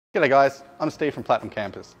G'day guys, I'm Steve from Platinum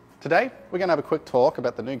Campers. Today we're going to have a quick talk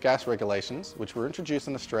about the new gas regulations which were introduced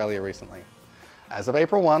in Australia recently. As of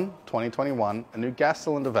April 1, 2021, a new gas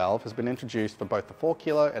cylinder valve has been introduced for both the 4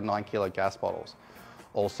 kilo and 9 kilo gas bottles.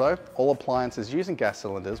 Also, all appliances using gas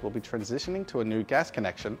cylinders will be transitioning to a new gas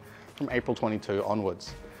connection from April 22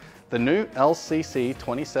 onwards. The new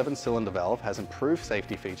LCC27 cylinder valve has improved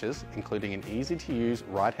safety features, including an easy-to-use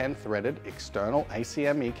right-hand threaded external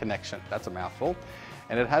ACME connection, that's a mouthful,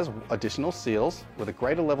 and it has additional seals with a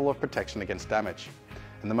greater level of protection against damage.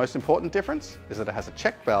 And the most important difference is that it has a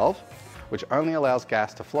check valve, which only allows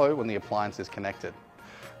gas to flow when the appliance is connected.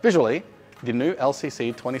 Visually, the new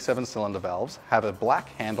LCC27 cylinder valves have a black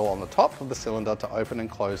handle on the top of the cylinder to open and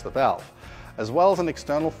close the valve, as well as an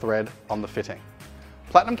external thread on the fitting.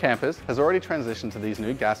 Platinum Campers has already transitioned to these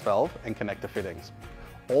new gas valve and connector fittings.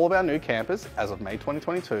 All of our new campers, as of May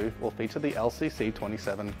 2022, will feature the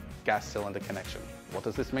LCC27 gas cylinder connection. What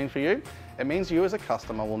does this mean for you? It means you as a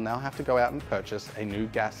customer will now have to go out and purchase a new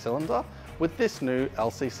gas cylinder with this new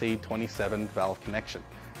LCC27 valve connection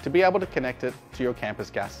to be able to connect it to your camper's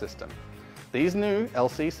gas system. These new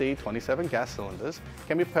LCC27 gas cylinders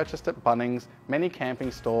can be purchased at Bunnings, many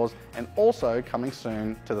camping stores, and also coming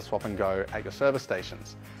soon to the Swap and Go at your service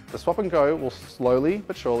stations. The Swap and Go will slowly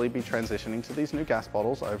but surely be transitioning to these new gas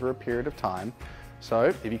bottles over a period of time. So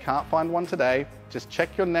if you can't find one today, just check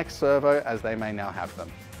your next servo as they may now have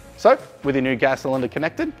them. So with your new gas cylinder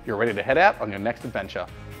connected, you're ready to head out on your next adventure.